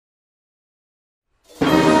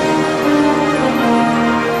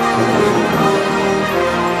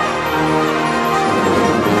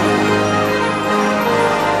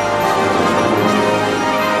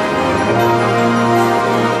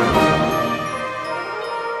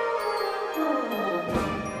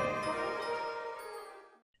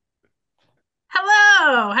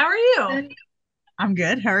I'm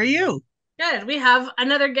good. How are you? Good. We have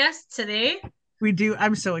another guest today. We do.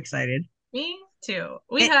 I'm so excited. Me too.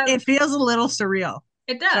 We It have it feels a little surreal.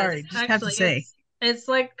 it does Sorry, just have to actually. say. It's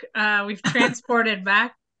like we've transported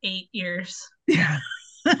back 8 years. Yeah,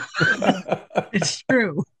 it's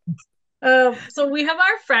true. So we have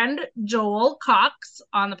our friend Joel Cox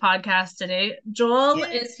on the podcast today. Joel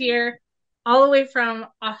Yeah. is here all the way from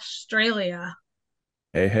Australia.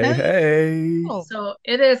 Hey, hey, Hell hey. yeah. So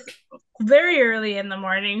it is very early in the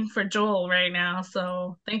morning for Joel right now.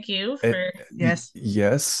 So thank you It, for Yes.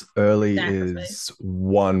 yes, early sacrifice. is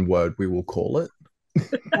one word we will call it.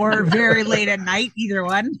 Or very late at night, either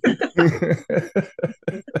one.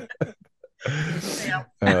 Yeah.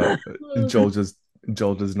 uh, Joel just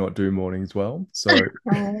Joel does not do mornings well. So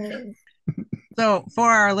So for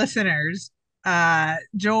our listeners,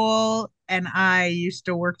 Joel and I used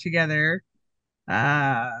to work together.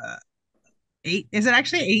 Uh, eight. Is it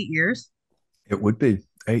actually 8 years? it would be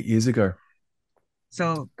 8 years ago.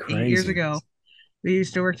 So 8 years Crazy. ago, we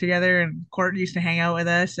used to work together, and Court used to hang out with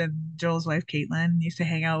us, and Joel's wife Caitlin used to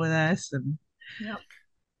hang out with us, and Yep.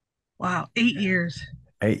 wow, 8 years.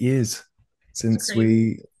 8 years It's since crazy.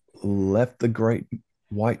 we left the Great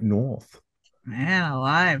White North. Man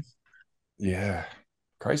alive. Yeah.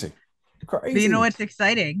 Crazy. But you know Crazy. what's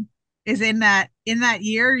exciting is in that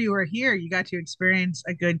year you were here, you got to experience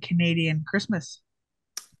a good Canadian Christmas.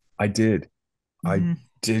 I did. I Hmm.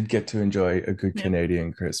 did get to enjoy a good Yep.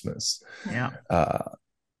 Canadian Christmas. Yeah. Uh,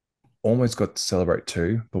 Almost got to celebrate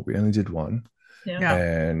two, but we only did one. Yep. Yeah.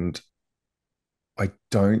 And I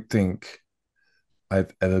don't think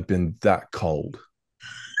I've ever been that cold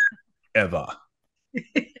ever.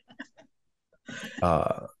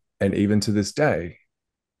 Uh, and even to this day,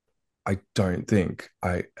 I don't think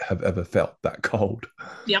I have ever felt that cold.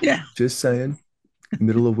 Yep. Yeah. Just saying,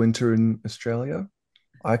 middle of winter in Australia,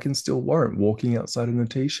 I can still warrant walking outside in a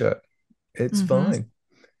t-shirt. It's Hmm. fine.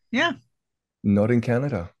 Yeah. Not in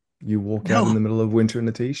Canada. You walk out in No, the middle of winter in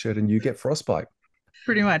a t-shirt and you get frostbite.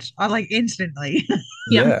 pretty much. I like instantly.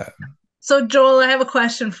 Yep. Yeah. So, Joel, I have a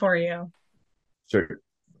question for you. Sure.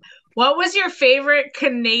 What was your favorite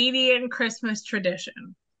Canadian Christmas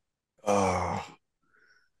tradition? Oh,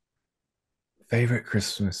 favorite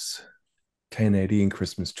Christmas, Canadian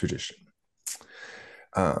Christmas tradition.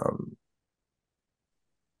 Um,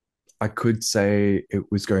 I could say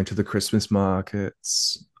it was going to the Christmas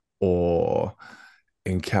markets, or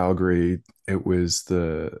in Calgary, it was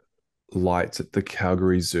the lights at the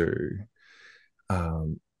Calgary Zoo,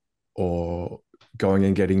 um, or going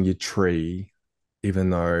and getting your tree, even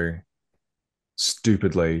though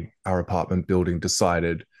stupidly our apartment building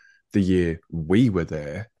decided the year we were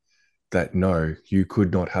there that no, you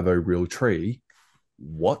could not have a real tree.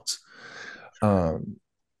 What? Um,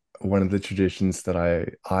 One of the traditions that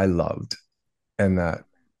I loved, and that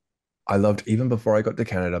I loved even before I got to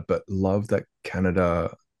Canada, but loved that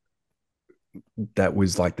Canada, that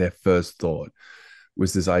was like their first thought,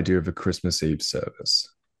 was this idea of a Christmas Eve service.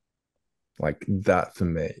 Like that for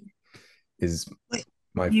me is Wait,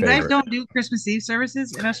 my you guys favorite. don't do Christmas Eve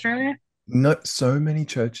services in Australia? Not so many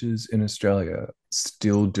churches in Australia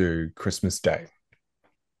still do Christmas Day.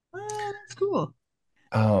 Oh, that's cool.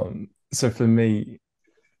 So for me,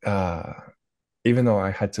 uh, even though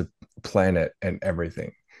I had to plan it and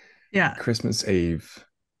everything, Yeah. Christmas Eve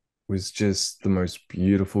was just the most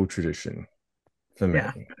beautiful tradition for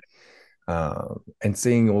Yeah. me. And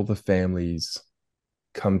seeing all the families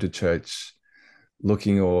come to church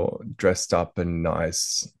looking all dressed up and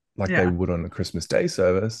nice, like they Yeah. would on a Christmas Day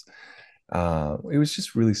service, it was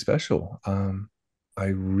just really special. I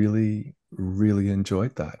really, really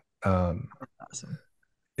enjoyed that. Awesome.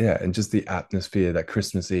 Yeah, and just the atmosphere that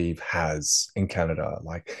Christmas Eve has in Canada.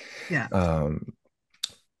 Like, Yeah. um,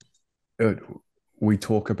 it, we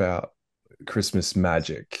talk about Christmas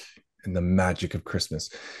magic and the magic of Christmas.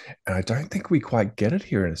 And I don't think we quite get it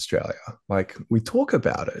here in Australia. Like we talk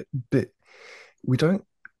about it, but we don't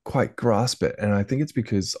quite grasp it. And I think it's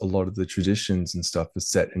because a lot of the traditions and stuff are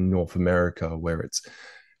set in North America where it's,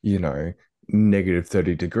 you know, negative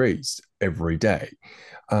 30 degrees every day.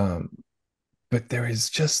 Um, but there is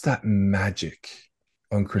just that magic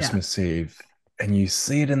on Yeah. Christmas Eve. And you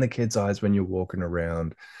see it in the kids' eyes when you're walking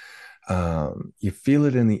around. You feel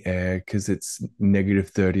it in the air because it's negative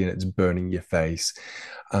 30 and it's burning your face.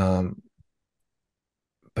 Um,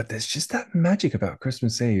 but there's just that magic about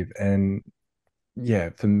Christmas Eve. And yeah,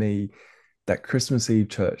 for me, that Christmas Eve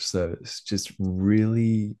church service just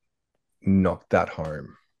really knocked that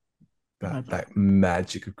home, that That's that awesome.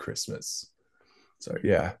 magic of Christmas. So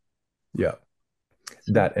yeah, yeah,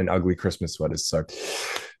 that and ugly Christmas sweaters. So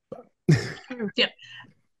True. Yeah.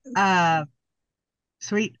 Uh,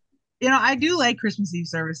 Sweet. I do like Christmas Eve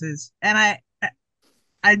services, and I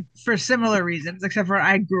for similar reasons, except for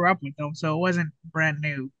I grew up with them, so it wasn't brand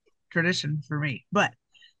new tradition for me. But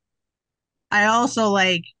I also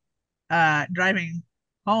like driving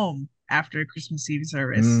home after Christmas Eve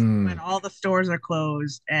service when Mm, all the stores are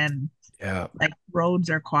closed and yeah. like roads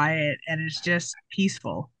are quiet and it's just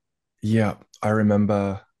peaceful. Yeah. I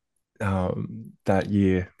remember that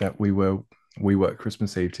year that we worked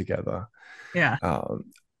Christmas Eve together. Yeah.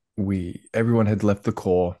 Um, we everyone had left the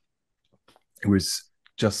core. It was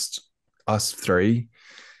just us three,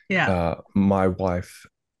 Yeah. my wife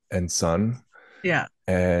and son, Yeah.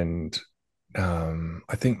 and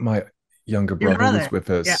I think my younger Your brother was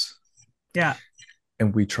brother. with Yeah. us, Yeah.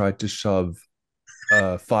 and we tried to shove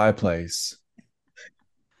a fireplace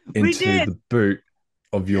We into did. the boot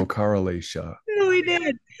of your car, Alicia. We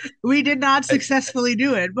did. We did not I, successfully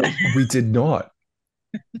do it, but we did not,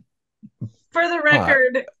 For the but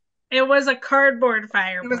record, it was a cardboard it was a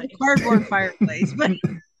fireplace. cardboard fireplace. But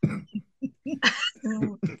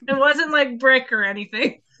It wasn't like brick or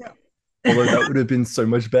anything. although that would have been so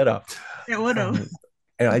much better. it would have. Um,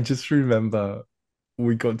 and I just remember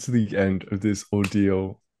we got to the end of this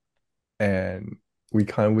ordeal and we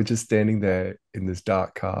kind of were just standing there in this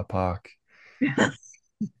dark car park.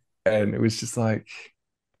 And it was just like,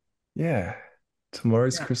 yeah,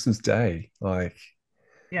 tomorrow's Yeah. Christmas Day. Like,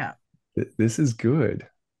 Yeah. this is good.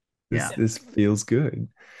 This Yeah. this feels good.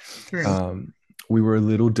 True. Um, we were a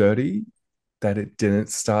little dirty that it didn't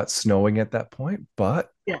start snowing at that point,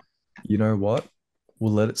 but Yeah. you know what?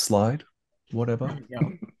 We'll let it slide. There Whatever. you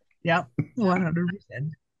go. Yep.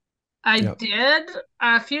 100%. I Yep. did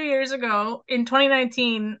a few years ago in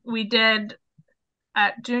 2019, we did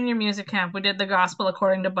at junior music camp, we did the gospel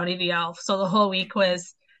according to Buddy the Elf. So the whole week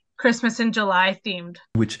was Christmas in July themed.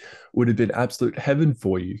 Which would have been absolute heaven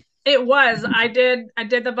for you. It was. I did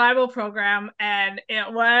the Bible program and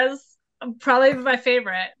it was probably my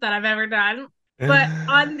favorite that I've ever done. But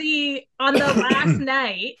on the last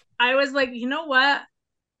night, I was like, you know what?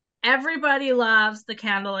 Everybody loves the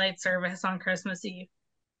candlelight service on Christmas Eve.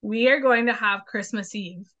 We are going to have Christmas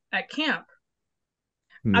Eve at camp.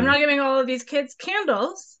 I'm Hmm. not giving all of these kids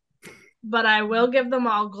candles, but I will give them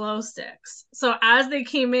all glow sticks. So as they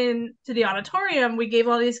came in to the auditorium, we gave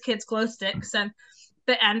all these kids glow sticks. And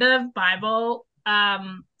the end of Bible,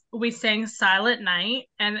 we sang Silent Night.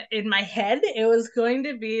 And in my head, it was going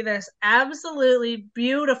to be this absolutely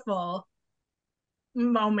beautiful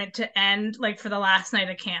moment to end, like for the last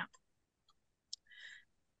night of camp.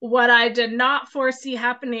 What I did not foresee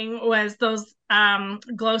happening was those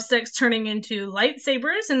glow sticks turning into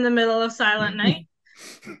lightsabers in the middle of Silent Night.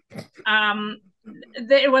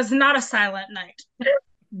 It was not a silent night.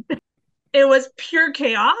 It was pure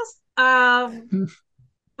chaos,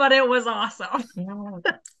 but it was awesome.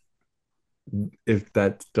 If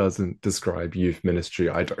that doesn't describe youth ministry,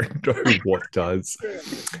 I don't know what does.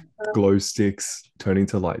 Glow sticks turning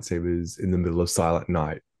to lightsabers in the middle of silent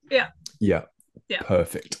night. Yeah. Yeah. Yeah.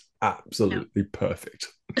 Perfect. Absolutely perfect.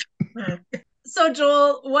 So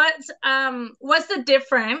Joel, what's the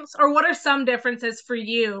difference, or what are some differences for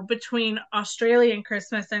you between Australian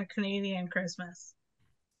Christmas and Canadian Christmas?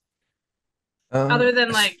 Other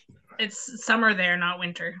than like it's summer there, not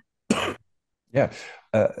winter. Yeah.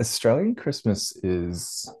 Australian Christmas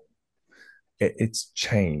it's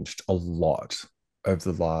changed a lot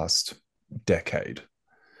over the last decade.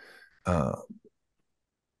 Uh,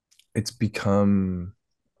 it's become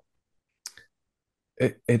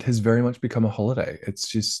it has very much become a holiday. It's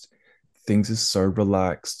just things are so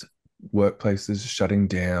relaxed, workplaces shutting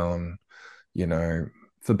down, you know,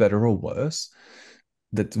 for better or worse.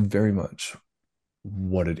 That's very much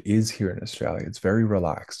what it is here in Australia. It's very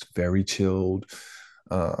relaxed, very chilled.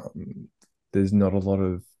 Um, there's not a lot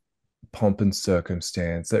of pomp and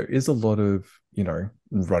circumstance. There is a lot of,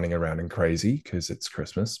 running around and crazy because it's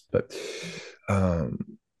Christmas, but um,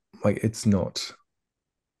 like it's not,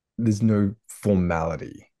 there's no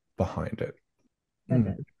formality behind it.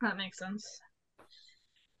 Mm. That makes sense.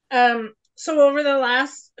 So over the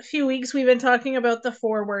last few weeks, we've been talking about the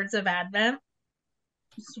 4 words of Advent: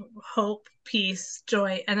 hope, peace,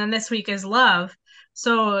 joy, and then this week is love.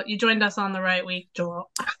 So you joined us on the right week, Joel.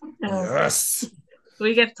 Yes.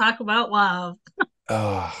 We get to talk about love.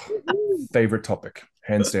 Ah, favorite topic,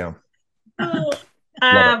 hands down. So,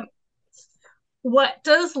 Love what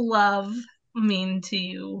does love mean to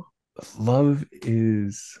you? it. Love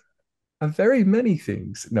is a very many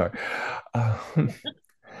things. No, um,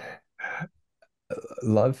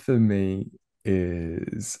 love for me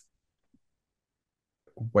is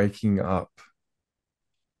waking up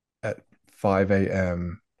at 5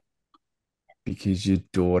 a.m. because your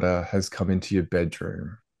daughter has come into your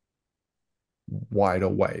bedroom wide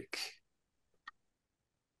awake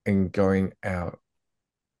and going out,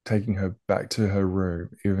 taking her back to her room,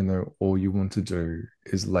 even though all you want to do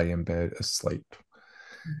is lay in bed asleep.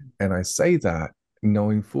 And I say that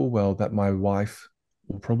knowing full well that my wife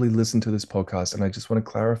will probably listen to this podcast. And I just want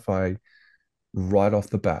to clarify right off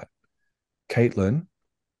the bat, Caitlin,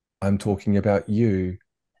 I'm talking about you,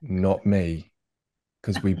 not me,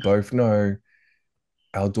 because we both know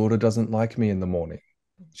our daughter doesn't like me in the morning.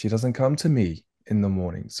 She doesn't come to me in the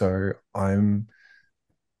morning. So I'm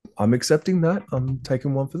accepting that. I'm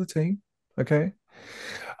taking one for the team. Okay.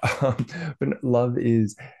 Um, but love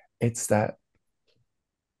is it's that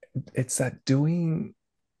it's that doing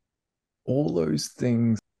all those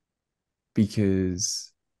things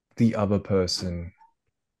because the other person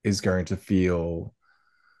is going to feel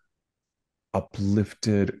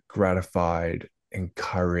uplifted, gratified,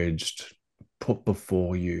 encouraged, put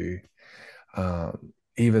before you,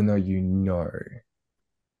 even though you know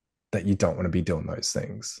that you don't want to be doing those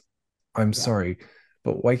things. I'm sorry,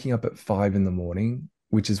 but waking up at 5 in the morning,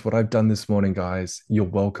 which is what I've done this morning, guys, you're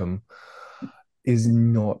welcome, is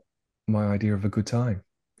not my idea of a good time.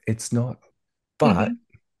 It's not. But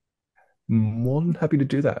more than happy to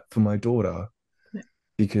do that for my daughter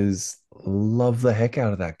because love the heck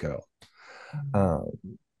out of that girl. Um,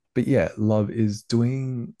 but yeah, love is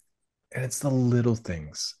doing, and it's the little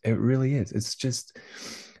things. It really is. It's just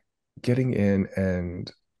getting in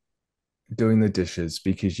and doing the dishes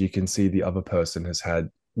because you can see the other person has had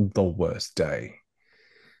the worst day,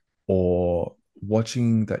 or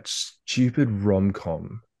watching that stupid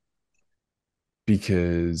rom-com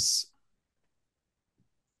because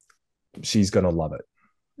she's gonna love it.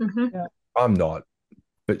 Mm-hmm. I'm not,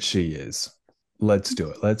 but she is. Let's do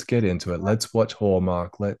it. Let's get into it. Let's watch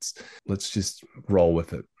Hallmark. Let's just roll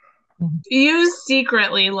with it. You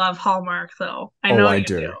secretly love Hallmark, though. I Oh, know I you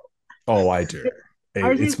do. do. Oh, I do. I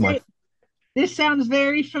was gonna It's my say, this sounds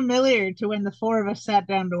very familiar to when the four of us sat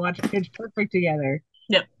down to watch Pitch Perfect together.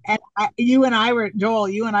 Yep. And you and I were, Joel,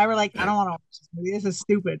 you and I were like, I don't want to watch this movie. This is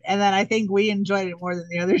stupid. And then I think we enjoyed it more than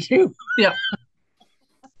the other two. Yep.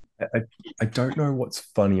 I don't know what's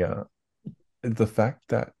funnier, the fact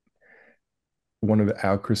that one of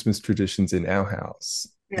our Christmas traditions in our house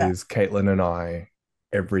Yeah. is Caitlin and I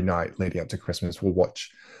every night leading up to Christmas will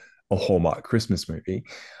watch a Hallmark Christmas movie,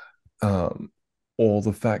 um, or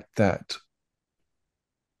the fact that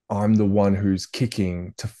I'm the one who's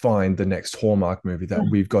kicking to find the next Hallmark movie that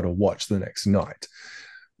we've got to watch the next night.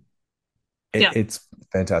 Yeah. It's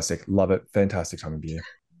fantastic. Love it. Fantastic time of year.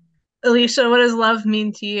 Alicia, what does love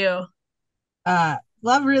mean to you?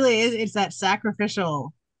 Love really is, it's that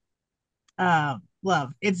sacrificial love.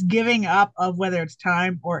 It's giving up of whether it's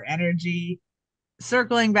time or energy.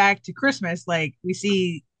 Circling back to Christmas, like we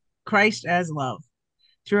see Christ as love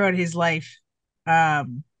throughout his life,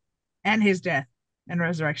 um, and his death and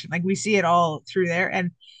resurrection. Like we see it all through there.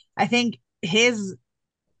 And I think his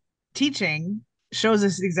teaching shows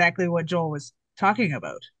us exactly what Joel was talking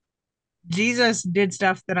about. Jesus did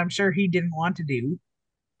stuff that I'm sure he didn't want to do,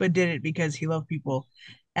 but did it because he loved people.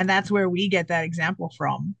 And that's where we get that example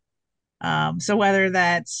from. So whether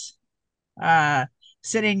that's uh,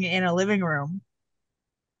 sitting in a living room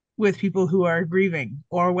with people who are grieving,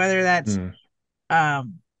 or whether that's Mm.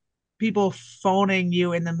 um, people phoning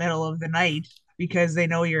you in the middle of the night because they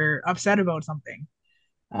know you're upset about something,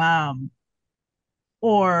 um,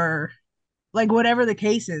 or like whatever the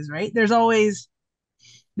case is, right? There's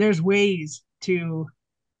ways to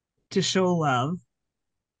show love,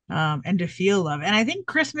 and to feel love. And I think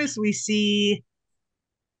Christmas we see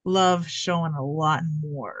love showing a lot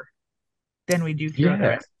more than we do throughout the Yeah.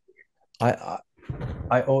 rest. I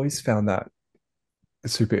I always found that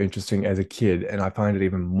super interesting as a kid, and I find it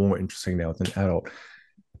even more interesting now as an adult.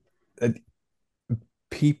 Uh,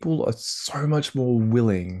 People are so much more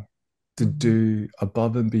willing to do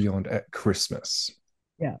above and beyond at Christmas.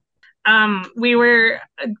 Yeah. We were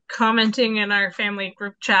commenting in our family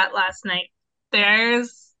group chat last night.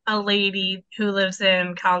 There's a lady who lives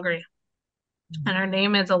in Calgary, and her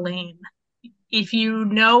name is Elaine. If you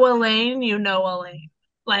know Elaine, you know Elaine.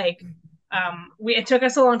 Like, it took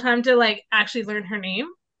us a long time to like actually learn her name,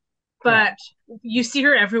 but you see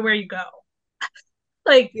her everywhere you go.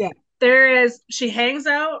 Like, Yeah. she hangs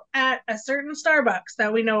out at a certain Starbucks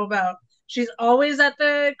that we know about. She's always at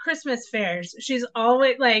the Christmas fairs. She's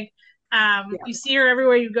always like, you see her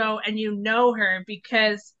everywhere you go, and you know her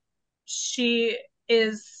because she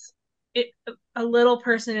is a little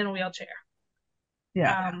person in a wheelchair.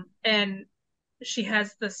 And she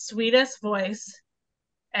has the sweetest voice,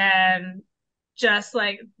 and just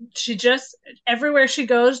like she just everywhere she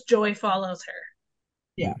goes, joy follows her.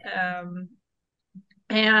 Yeah.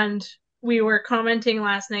 And we were commenting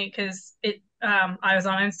last night because I was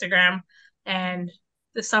on Instagram and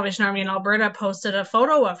the Salvation Army in Alberta posted a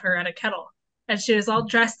photo of her at a kettle, and she was all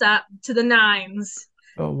dressed up to the nines.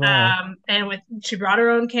 Oh wow. And she brought her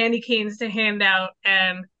own candy canes to hand out,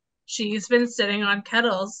 and she's been sitting on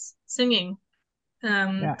kettles singing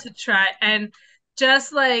to try. And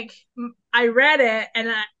just like I read it,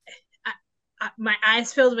 and my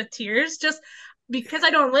eyes filled with tears just because I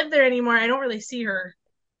don't live there anymore. I don't really see her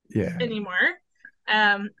anymore.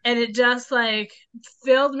 And it just like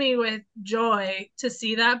filled me with joy to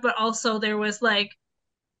see that. But also there was like,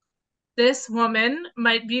 this woman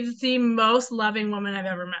might be the most loving woman I've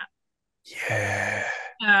ever met. Yeah.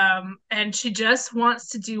 And she just wants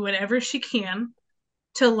to do whatever she can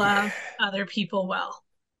to love other people well.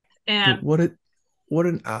 And but what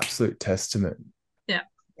an absolute testament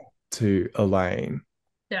to Elaine.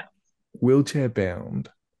 Yeah. Wheelchair bound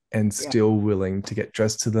and still willing to get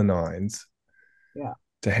dressed to the nines. Yeah.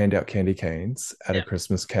 To hand out candy canes at a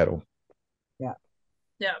Christmas kettle. Yeah.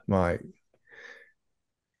 Yeah.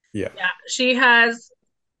 Yeah. She has,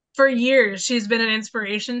 for years, she's been an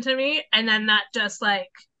inspiration to me. And then that just like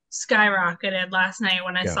skyrocketed last night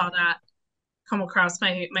when I saw that come across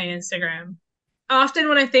my Instagram. Often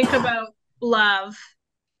when I think about love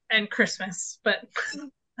and Christmas, but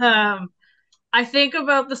I think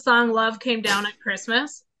about the song Love Came Down at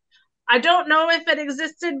Christmas. I don't know if it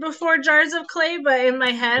existed before Jars of Clay, but in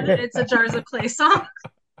my head, it's a Jars of Clay song.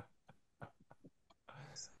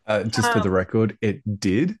 Just for the record, it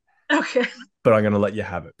did. Okay. But I'm going to let you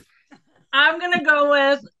have it. I'm going to go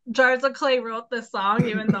with Jars of Clay wrote this song,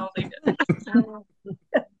 even though they didn't.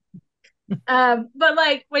 But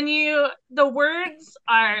like the words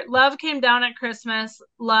are love came down at Christmas,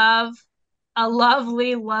 love, a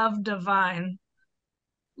lovely love divine.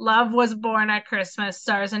 Love was born at Christmas,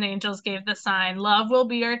 stars and angels gave the sign. Love will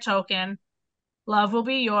be our token. Love will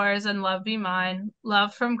be yours and love be mine.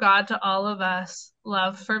 Love from God to all of us.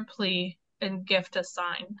 Love for plea and gift a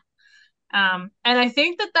sign. And I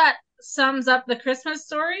think that sums up the Christmas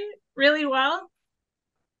story really well.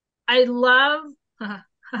 I love...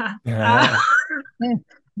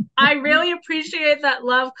 I really appreciate that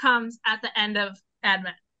love comes at the end of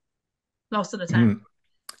Advent most of the time.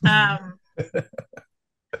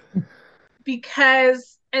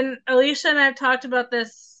 Because, and Alicia and I have talked about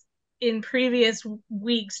this in previous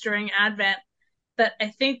weeks during Advent, that I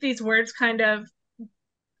think these words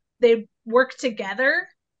they work together,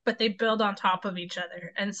 but they build on top of each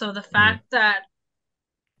other. And so the fact that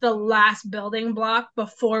the last building block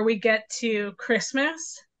before we get to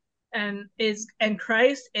Christmas and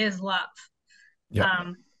Christ is love.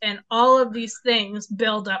 And all of these things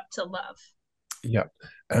build up to love. Yeah.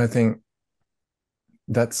 And I think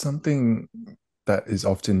that's something that is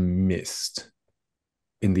often missed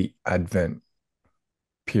in the Advent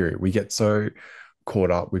period. We get so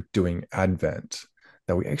caught up with doing Advent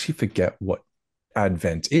that we actually forget what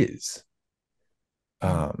Advent is.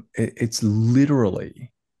 It's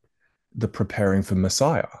literally the preparing for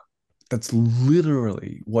Messiah. That's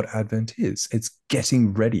literally what Advent is. It's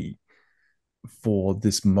getting ready for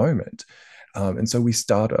this moment. And so we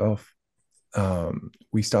start off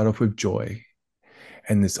with joy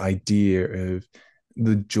and this idea of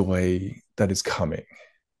the joy that is coming,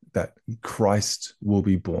 that Christ will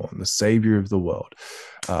be born, the Savior of the world,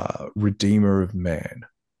 Redeemer of man,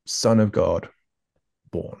 Son of God,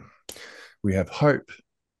 born. We have hope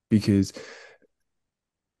because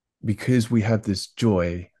we have this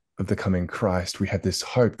joy of the coming Christ. We have this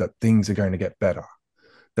hope that things are going to get better,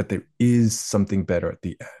 that there is something better at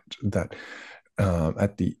the end, that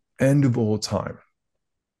at the end of all time,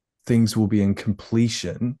 things will be in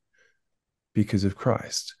completion because of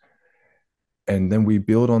Christ. And then we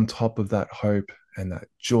build on top of that hope and that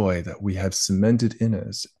joy that we have cemented in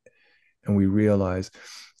us. And we realize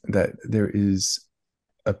that there is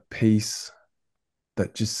a peace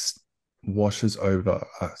that just washes over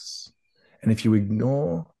us. And if you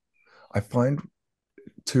ignore, I find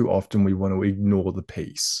too often we want to ignore the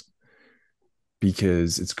peace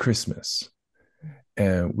because it's Christmas.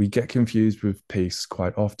 And we get confused with peace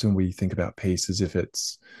quite often. We think about peace as if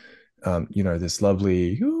it's, this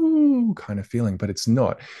lovely kind of feeling, but it's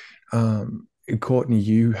not. Courtney,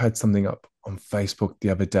 you had something up on Facebook the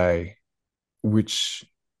other day, which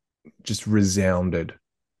just resounded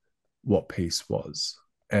what peace was.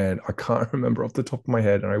 And I can't remember off the top of my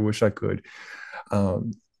head, and I wish I could.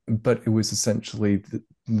 But it was essentially the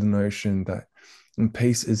notion that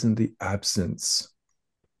peace isn't the absence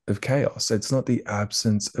of chaos. It's not the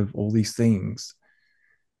absence of all these things.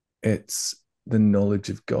 It's the knowledge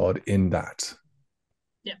of God in that.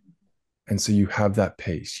 Yeah. And so you have that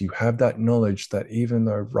peace. You have that knowledge that even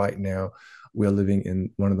though right now we're living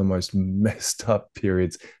in one of the most messed up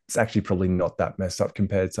periods, it's actually probably not that messed up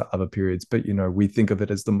compared to other periods, but we think of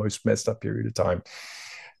it as the most messed up period of time.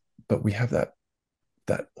 But we have that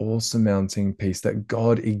all surmounting peace that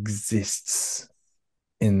God exists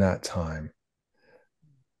in that time.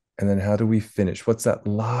 And then how do we finish? What's that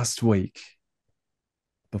last week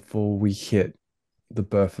before we hit the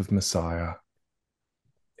birth of Messiah?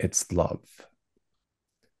 It's love.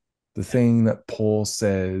 The thing that Paul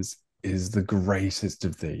says is the greatest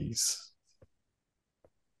of these.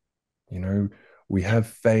 We have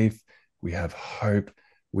faith, we have hope,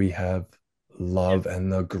 we have love,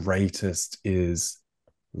 and the greatest is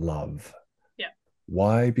love. Yeah.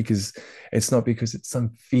 Why? Because it's not because it's some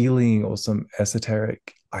feeling or some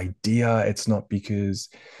esoteric idea. It's not because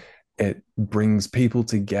it brings people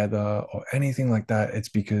together or anything like that. It's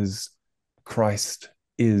because Christ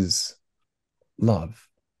is love.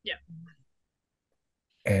 Yeah.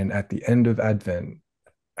 And at the end of Advent,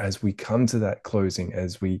 as we come to that closing,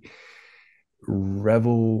 as we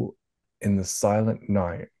revel in the silent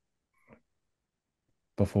night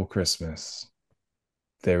before Christmas,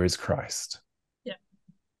 there is Christ. Yeah.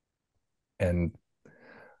 And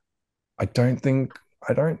I don't think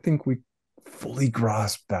we fully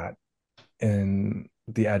grasp that in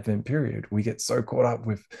the Advent period. We get so caught up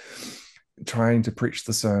with trying to preach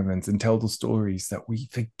the sermons and tell the stories that we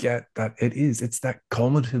forget that it's that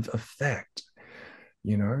cumulative effect.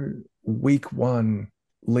 Week one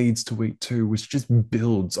leads to week two, which just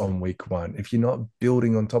builds on week one. If you're not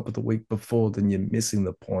building on top of the week before, then you're missing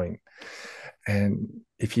the point. And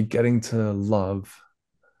if you're getting to love,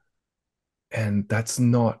 and that's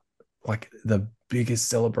not like the biggest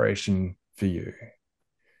celebration for you,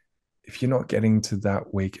 if you're not getting to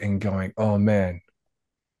that week and going, oh man,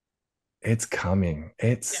 it's coming.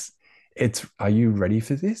 Are you ready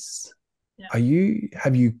for this? Yeah.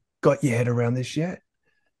 Have you got your head around this yet?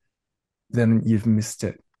 Then you've missed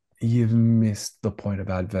it. You've missed the point of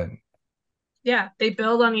Advent. Yeah, they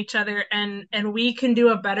build on each other, and we can do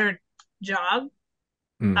a better job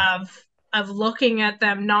of looking at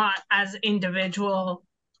them not as individual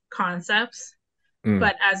concepts,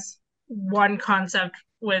 but as one concept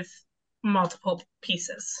with multiple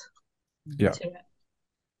pieces to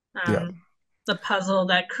it. The puzzle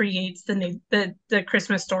that creates the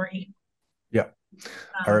Christmas story. Yeah.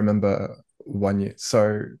 I remember one year.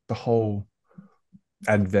 So the whole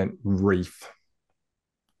Advent wreath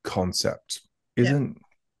concept isn't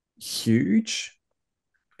huge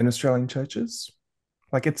in Australian churches.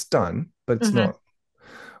 Like, it's done, but it's not.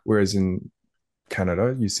 Whereas in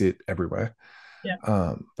Canada, you see it everywhere. Yeah.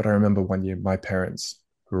 But I remember one year, my parents,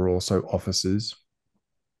 who were also officers,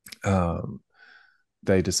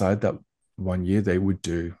 they decided that one year they would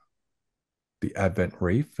do the Advent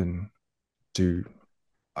wreath and do,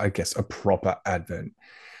 I guess, a proper Advent.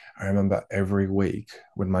 I remember every week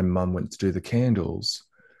when my mum went to do the candles,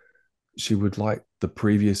 she would light the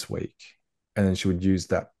previous week, and then she would use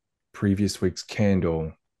that previous week's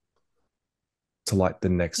candle to light the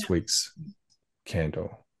next week's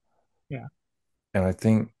candle. Yeah. And I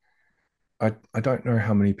think, I don't know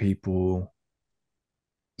how many people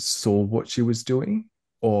saw what she was doing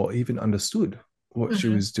or even understood what she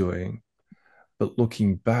was doing. But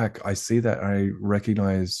looking back, I see that I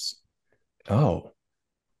recognize, oh,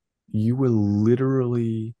 you were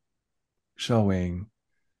literally showing,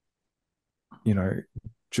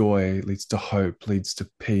 joy leads to hope, leads to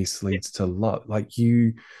peace, leads to love. Like,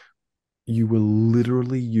 you were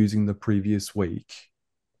literally using the previous week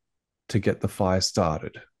to get the fire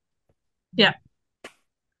started. Yeah.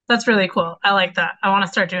 That's really cool. I like that. I want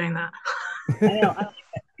to start doing that. I know. I like that.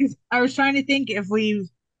 'Cause I was trying to think if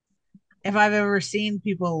I've ever seen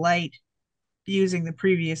people light using the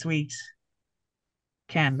previous week's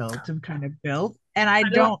candle to kind of build, and I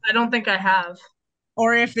don't think I have.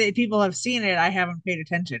 Or if people have seen it, I haven't paid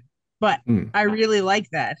attention. But I really like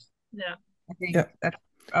that. Yeah. I think that's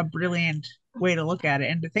a brilliant way to look at it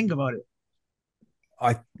and to think about it.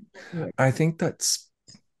 I think that's,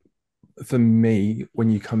 for me, when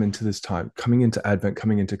you come into this time, coming into Advent,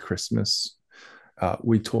 coming into Christmas,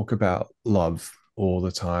 we talk about love all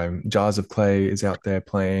the time. Jars of Clay is out there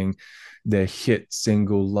playing their hit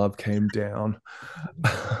single "Love Came Down."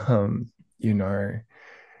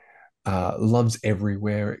 Love's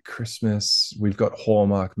everywhere at Christmas. We've got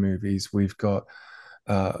Hallmark movies. We've got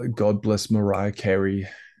God bless Mariah Carey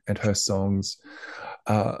and her songs.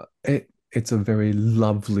 It's a very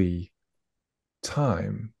lovely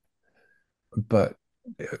time. But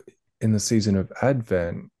in the season of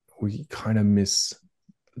Advent, we kind of miss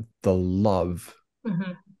the love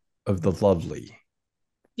Mm-hmm. of the lovely,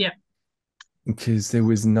 Yeah. because there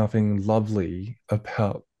was nothing lovely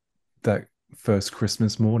about that first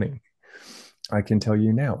Christmas morning. I can tell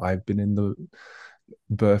you now, I've been in the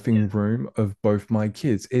birthing room of both my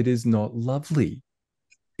kids. It is not lovely.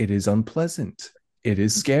 It is unpleasant. It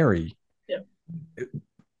is scary. Yeah.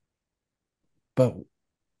 But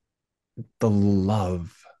the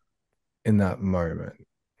love in that moment,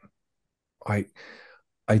 I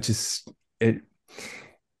I just it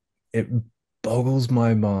boggles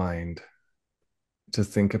my mind to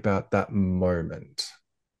think about that moment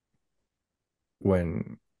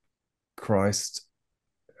when Christ,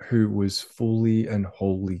 who was fully and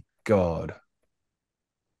wholly God,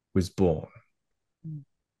 was born.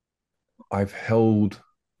 I've held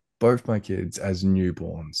both my kids as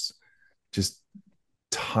newborns, just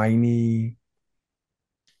tiny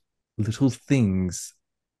little things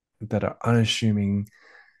that are unassuming,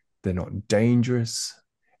 they're not dangerous,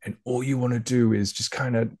 and all you want to do is just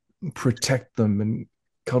kind of protect them and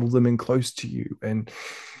cuddle them in close to you. And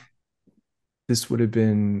this would have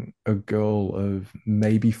been a girl of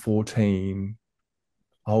maybe 14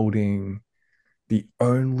 holding the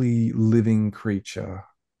only living creature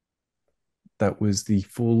that was the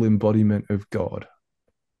full embodiment of God.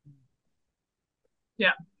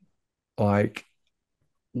 Yeah. Like,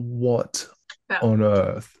 what Yeah. on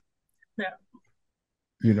earth? Yeah.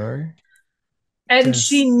 You know? And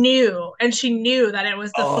she knew that it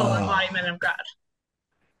was the full Oh, embodiment of God.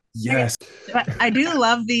 yes. But I do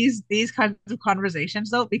love these kinds of conversations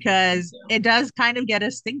though, because Yeah. it does kind of get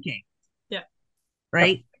us thinking. Yeah.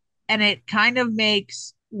 Right. And it kind of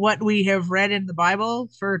makes what we have read in the Bible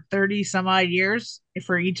for 30 some odd years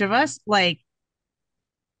for each of us, like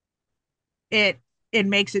it it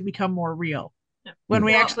makes it become more real Yeah. when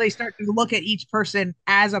we Well, actually start to look at each person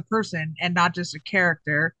as a person and not just a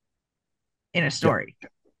character in a story.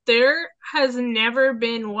 there has never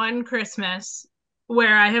been one Christmas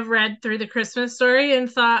where I have read through the Christmas story and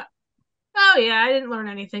thought, oh yeah, I didn't learn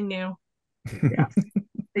anything new. Yeah,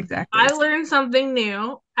 exactly. I learn something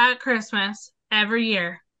new at Christmas every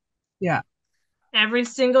year. Yeah. Every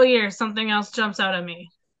single year, something else jumps out at me.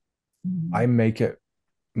 I make it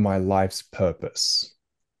my life's purpose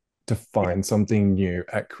to find something new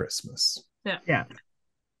at Christmas. Yeah. Yeah.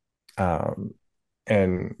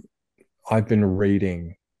 And I've been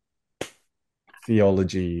reading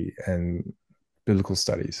theology and biblical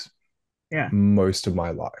studies Yeah. most of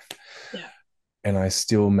my life. Yeah. And I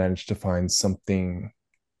still managed to find something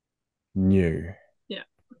new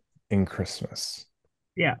in Christmas.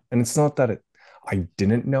 Yeah. And it's not that I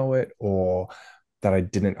didn't know it or that I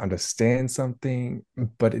didn't understand something,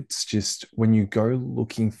 but it's just when you go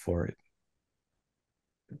looking for it,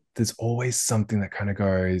 there's always something that kind of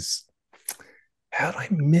goes, how did I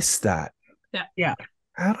miss that? Yeah. Yeah.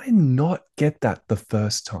 How did I not get that the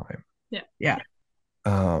first time? Yeah. Yeah.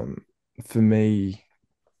 For me,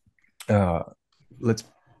 let's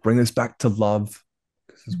bring this back to love,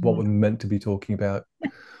 because it's what we're meant to be talking about.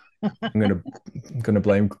 I'm gonna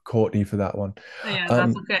blame Courtney for that one. Yeah,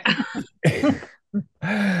 that's okay.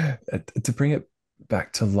 To bring it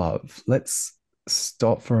back to love, let's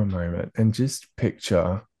stop for a moment and just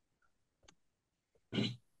picture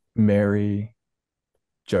Mary,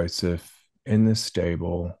 Joseph in the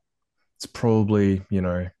stable. It's probably,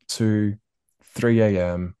 2, 3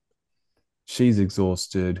 a.m. She's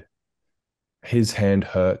exhausted. His hand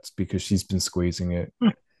hurts because she's been squeezing it.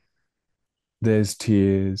 There's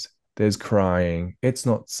tears, there's crying. It's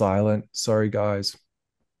not silent. Sorry, guys.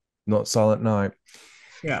 Not silent night.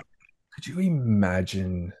 Yeah. Could you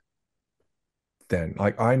imagine then?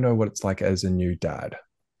 Like, I know what it's like as a new dad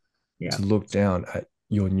to look down at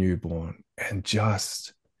your newborn and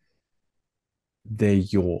just they're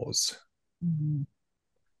yours. Mm-hmm.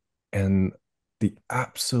 And the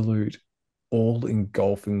absolute all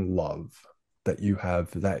engulfing love that you have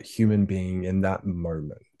for that human being in that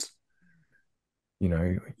moment.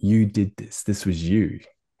 You did this. This was you.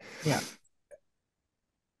 Yeah.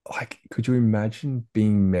 Like, could you imagine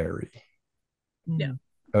being Mary? Yeah.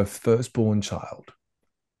 Her firstborn child,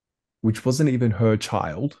 which wasn't even her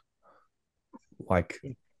child. Like,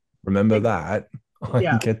 remember that.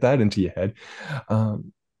 Yeah. Get that into your head.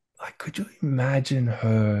 Like, could you imagine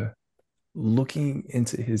her looking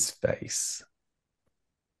into his face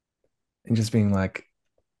and just being like,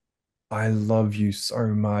 I love you so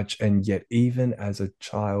much. And yet, even as a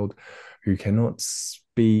child who cannot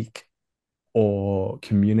speak or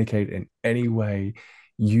communicate in any way,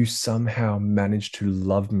 you somehow manage to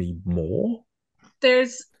love me more.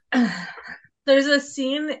 there's there's a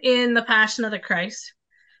scene in The Passion of the Christ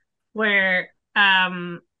where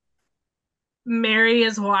Mary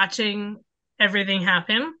is watching everything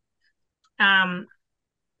happen. Um,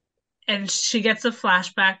 and she gets a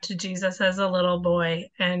flashback to Jesus as a little boy,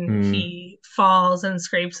 and he falls and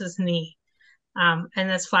scrapes his knee. And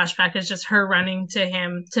this flashback is just her running to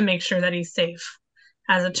him to make sure that he's safe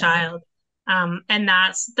as a child. And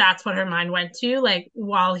that's what her mind went to, like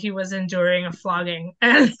while he was enduring a flogging.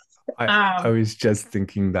 And I was just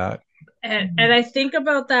thinking that. and I think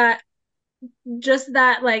about that, just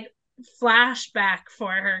that like flashback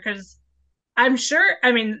for her, because I'm sure,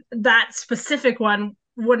 I mean, that specific one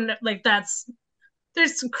wouldn't like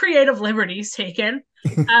there's some creative liberties taken.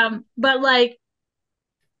 But like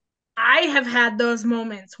I have had those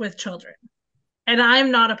moments with children, and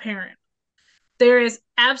I'm not a parent. There is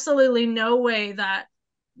absolutely no way that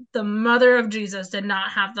the mother of Jesus did not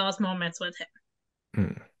have those moments with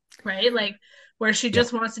him. Right? Like where she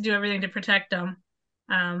just wants to do everything to protect him,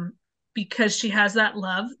 because she has that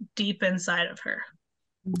love deep inside of her.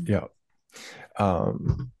 Yeah.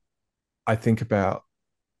 I think about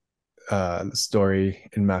the story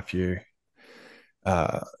in Matthew.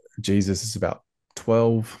 Jesus is about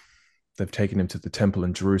 12. They've taken him to the temple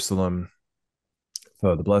in Jerusalem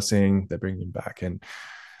for the blessing. They bring him back, and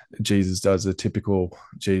Jesus does a typical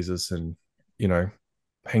Jesus and,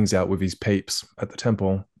 hangs out with his peeps at the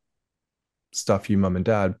temple, stuff you mum and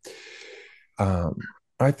dad.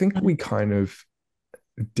 I think we kind of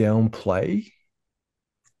downplay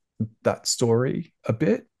that story a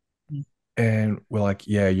bit. And we're like,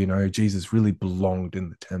 yeah, Jesus really belonged in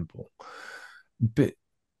the temple. But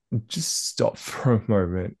just stop for a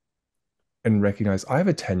moment and recognize I have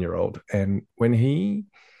a 10-year-old, and when he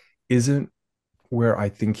isn't where I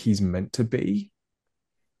think he's meant to be,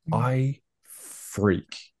 I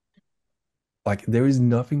freak. Like, there is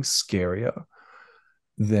nothing scarier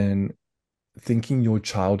than thinking your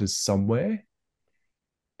child is somewhere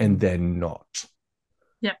and they're not.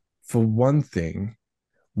 Yeah. For one thing,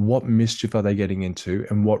 what mischief are they getting into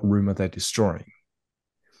and what room are they destroying?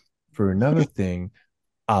 For another thing,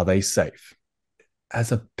 are they safe?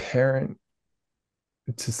 As a parent,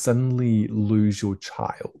 to suddenly lose your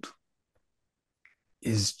child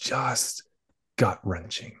is just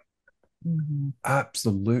gut-wrenching.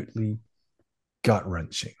 Absolutely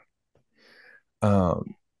gut-wrenching. I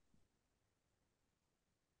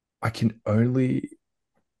can only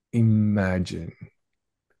imagine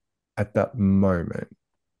at that moment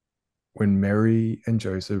when Mary and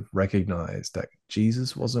Joseph recognized that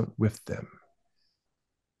Jesus wasn't with them.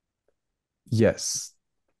 Yes,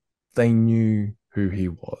 they knew who he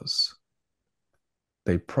was.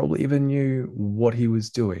 They probably even knew what he was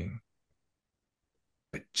doing.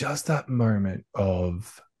 But just that moment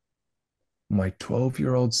of, my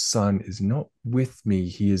 12-year-old son is not with me.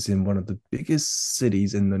 He is in one of the biggest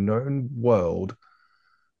cities in the known world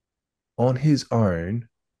on his own.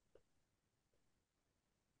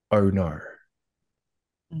 Oh no.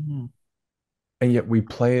 And yet we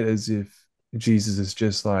play it as if Jesus is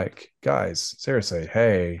just like, guys, seriously,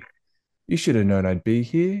 hey, you should have known I'd be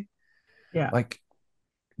here. Yeah. Like,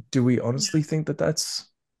 do we honestly think that that's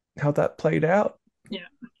how that played out? Yeah.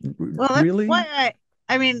 Well, that's really? why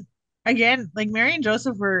I mean, again, like Mary and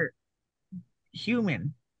Joseph were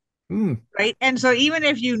human, right? And so even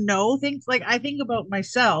if you know things, like I think about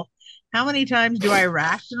myself, how many times do I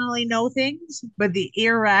rationally know things, but the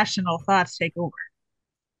irrational thoughts take over?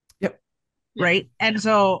 Yep. Right. And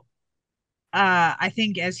so I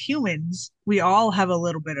think as humans, we all have a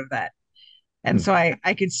little bit of that. And so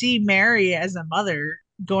I could see Mary as a mother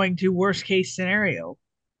going to worst case scenario.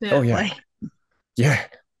 Oh yeah. Like, yeah.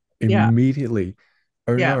 Immediately.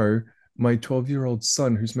 Oh yeah. no, my 12-year-old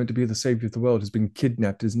son, who's meant to be the savior of the world, has been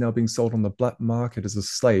kidnapped, is now being sold on the black market as a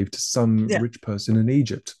slave to some rich person in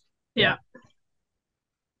Egypt. Yeah.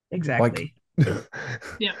 Exactly. Like,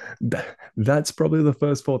 that's probably the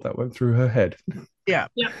first thought that went through her head. Yeah.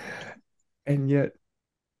 And yet,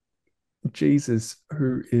 Jesus,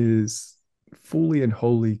 who is fully and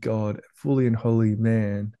holy God, fully and holy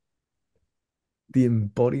man, the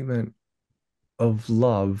embodiment of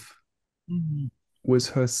love, was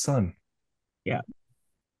her son. Yeah.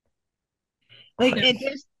 Like it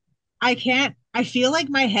just, I feel like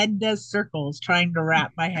my head does circles trying to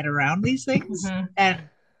wrap my head around these things.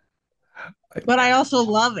 But I also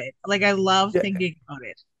love it. Like I love thinking about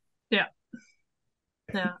it. Yeah.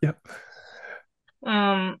 Yep.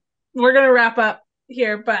 We're gonna wrap up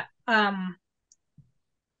here, but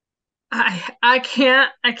I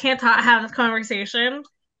can't have this conversation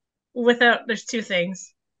without, there's two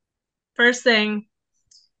things. First thing,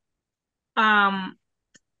 Um,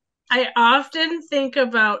 I often think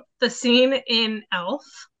about the scene in Elf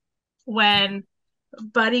when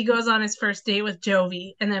Buddy goes on his first date with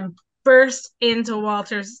Jovi and then bursts into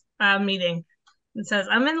Walter's meeting and says,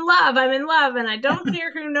 I'm in love, and I don't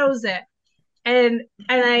care who knows it." And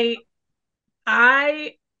I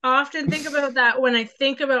often think about that when I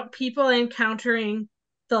think about people encountering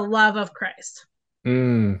the love of Christ.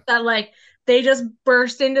 Mm, That like they just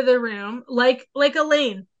burst into the room, like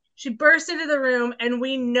Elaine. She burst into the room, and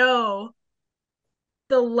we know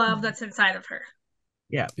the love that's inside of her,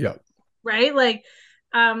 Yeah. yeah. right?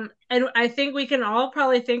 And I think we can all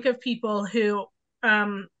probably think of people who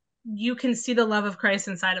you can see the love of Christ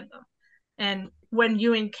inside of them. And when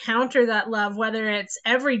you encounter that love, whether it's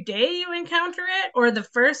every day you encounter it or the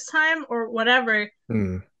first time or whatever,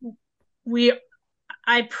 Mm. we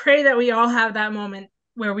I pray that we all have that moment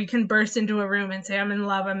where we can burst into a room and say, I'm in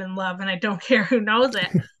love, and I don't care who knows it.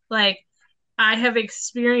 Like, I have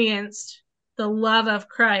experienced the love of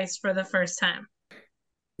Christ for the first time.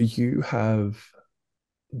 You have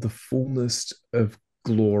the fullness of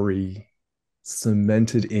glory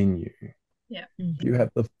cemented in you. Yeah. You have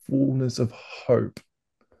the fullness of hope,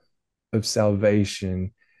 of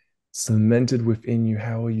salvation cemented within you.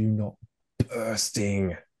 How are you not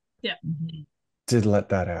bursting Yeah. to let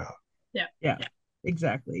that out? Yeah. Yeah.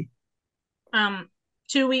 Exactly.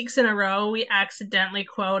 2 weeks in a row, we accidentally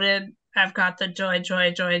quoted, "I've got the joy,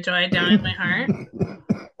 joy, joy, joy down in my heart."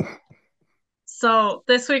 So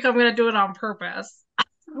this week I'm gonna do it on purpose.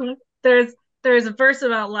 There's there's a verse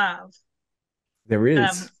about love. There Um,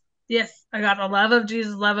 is. yes, I got a love of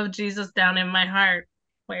Jesus down in my heart.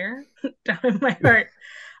 Where? Down in my heart.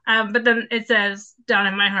 But then it says down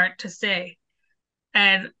in my heart to stay.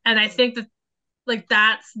 And I think that like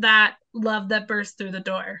that's that love that bursts through the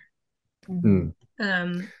door. Mm.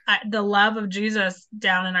 The love of Jesus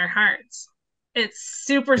down in our hearts. It's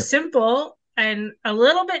super Yep. simple and a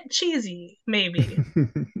little bit cheesy, maybe.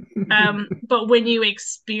 But when you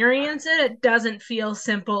experience it, it doesn't feel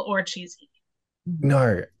simple or cheesy.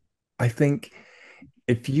 No, I think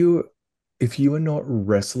if you are not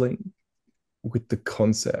wrestling with the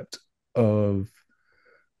concept of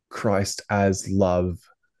Christ as love,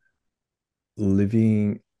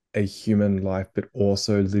 living a human life, but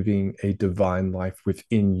also living a divine life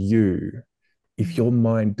within you, if your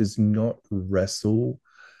mind does not wrestle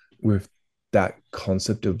with that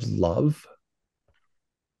concept of love,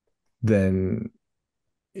 then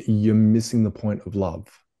you're missing the point of love.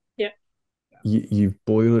 Yeah. You've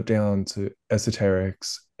boiled it down to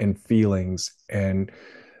esoterics and feelings, and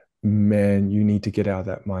man, you need to get out of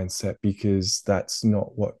that mindset, because that's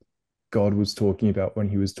not what God was talking about when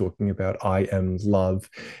he was talking about I am love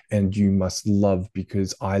and you must love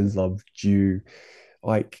because I loved you.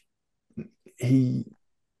 Like, he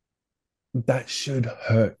that should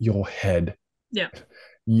hurt your head. Yeah.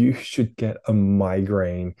 You should get a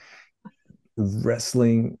migraine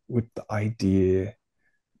wrestling with the idea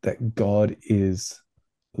that God is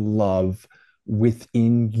love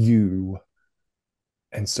within you.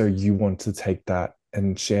 And so you want to take that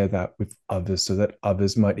and share that with others so that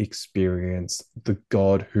others might experience the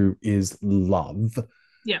God who is love.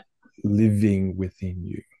 Yeah. Living within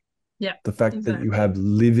you. Yeah. The fact exactly. that you have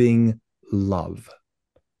living love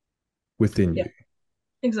within you.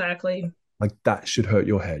 Exactly. Like, that should hurt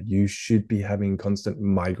your head. You should be having constant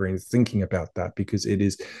migraines thinking about that, because it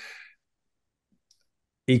is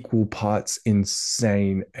equal parts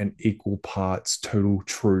insane and equal parts total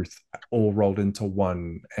truth, all rolled into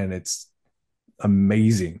one, and it's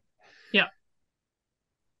amazing.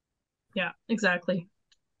 Yeah, exactly.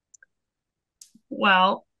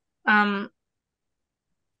 Well,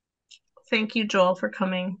 thank you, Joel, for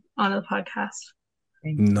coming on the podcast.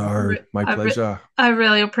 No, my pleasure. I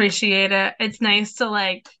really appreciate it. It's nice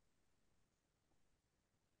to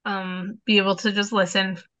be able to just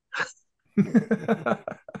listen.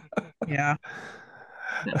 Yeah.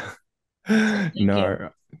 No,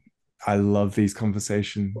 I love these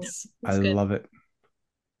conversations. I good. love it.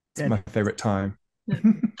 It's Good. my favorite time.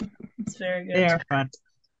 It's very good. They are fun.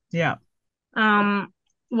 Yeah.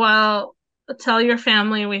 Well, tell your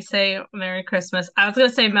family we say Merry Christmas. I was gonna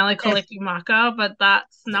say Mele Kalikimaka, but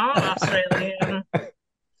that's not Australian.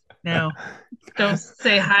 No. Go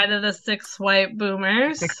say hi to the 6 white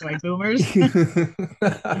boomers. 6 white boomers.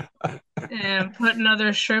 And put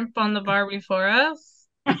another shrimp on the Barbie for us.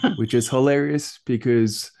 Which is hilarious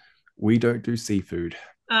because we don't do seafood.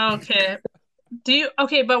 Okay.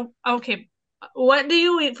 Okay. What do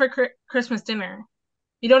you eat for Christmas dinner?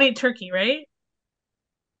 You don't eat turkey, right?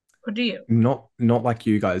 Or do you? Not like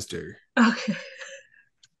you guys do. Okay.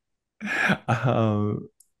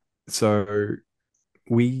 So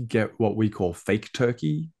we get what we call fake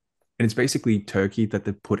turkey, and it's basically turkey that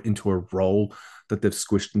they've put into a roll that they've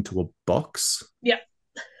squished into a box. Yeah.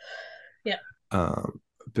 Yeah.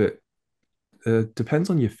 But it depends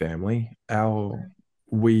on your family.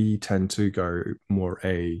 We tend to go more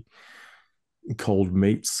a cold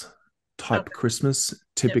meats type Okay. Christmas,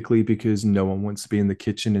 typically because no one wants to be in the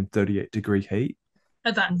kitchen in 38-degree heat.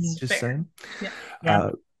 That's Just fair. saying. Yeah. Yeah.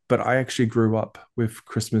 But I actually grew up with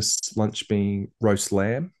Christmas lunch being roast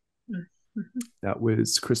lamb. Mm-hmm. That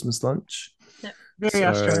was Christmas lunch. Yeah. Very So,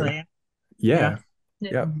 Australian. yeah,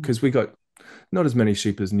 Yeah. yeah, because we got not as many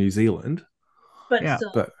sheep as New Zealand, But Yeah.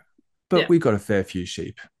 still, but we got a fair few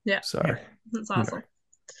sheep. yeah. So Yeah. That's awesome.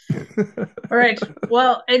 You know. All right.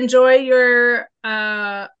 Well, enjoy your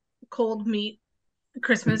cold meat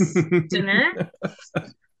Christmas dinner.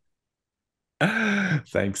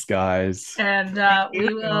 Thanks, guys. And Thank we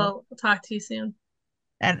you. will talk to you soon.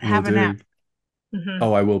 And Will have a nap. do. Mhm.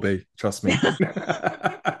 Oh, I will be. Trust me.